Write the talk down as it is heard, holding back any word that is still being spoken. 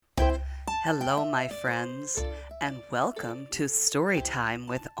Hello, my friends, and welcome to Storytime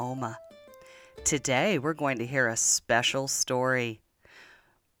with Oma. Today, we're going to hear a special story,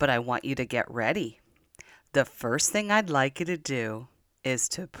 but I want you to get ready. The first thing I'd like you to do is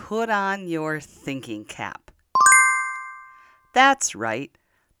to put on your thinking cap. That's right.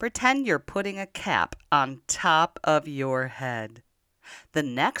 Pretend you're putting a cap on top of your head. The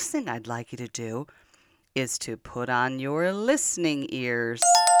next thing I'd like you to do is to put on your listening ears.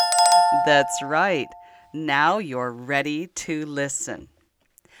 That's right. Now you're ready to listen.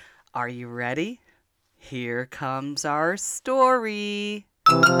 Are you ready? Here comes our story.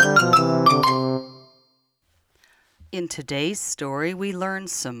 In today's story, we learn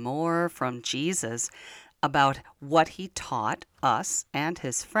some more from Jesus about what he taught us and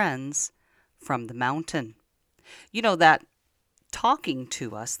his friends from the mountain. You know that talking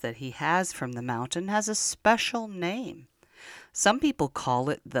to us that he has from the mountain has a special name. Some people call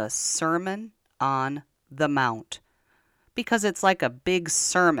it the Sermon on the Mount because it's like a big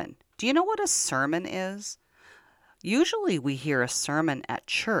sermon. Do you know what a sermon is? Usually we hear a sermon at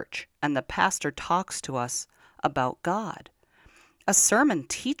church and the pastor talks to us about God. A sermon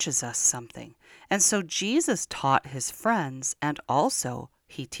teaches us something. And so Jesus taught his friends, and also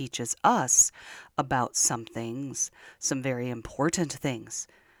he teaches us about some things, some very important things.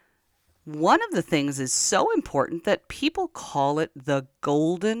 One of the things is so important that people call it the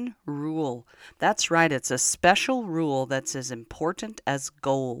Golden Rule. That's right, it's a special rule that's as important as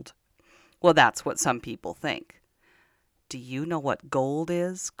gold. Well, that's what some people think. Do you know what gold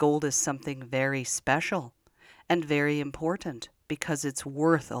is? Gold is something very special and very important because it's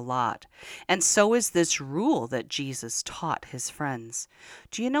worth a lot. And so is this rule that Jesus taught his friends.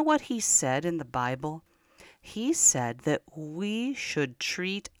 Do you know what he said in the Bible? He said that we should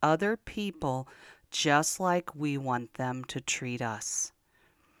treat other people just like we want them to treat us.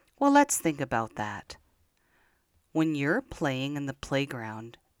 Well, let's think about that. When you're playing in the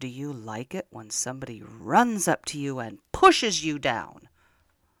playground, do you like it when somebody runs up to you and pushes you down?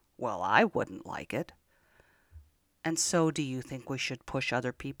 Well, I wouldn't like it. And so do you think we should push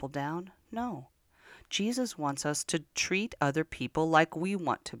other people down? No. Jesus wants us to treat other people like we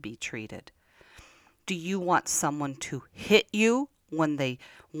want to be treated. Do you want someone to hit you when they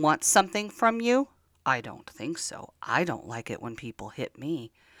want something from you? I don't think so. I don't like it when people hit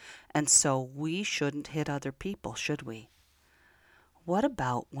me. And so we shouldn't hit other people, should we? What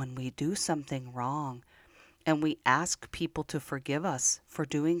about when we do something wrong and we ask people to forgive us for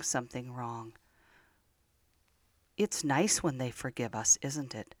doing something wrong? It's nice when they forgive us,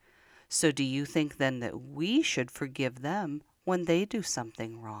 isn't it? So do you think then that we should forgive them when they do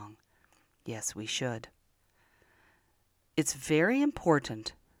something wrong? Yes, we should. It's very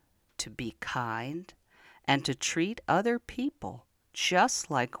important to be kind and to treat other people just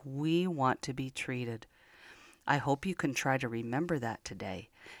like we want to be treated. I hope you can try to remember that today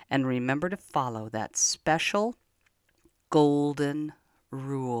and remember to follow that special golden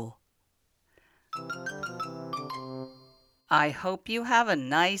rule. I hope you have a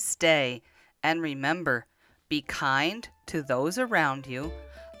nice day, and remember, be kind to those around you,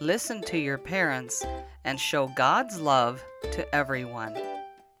 listen to your parents, and show God's love to everyone.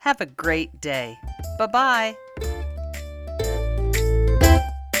 Have a great day. Bye-bye.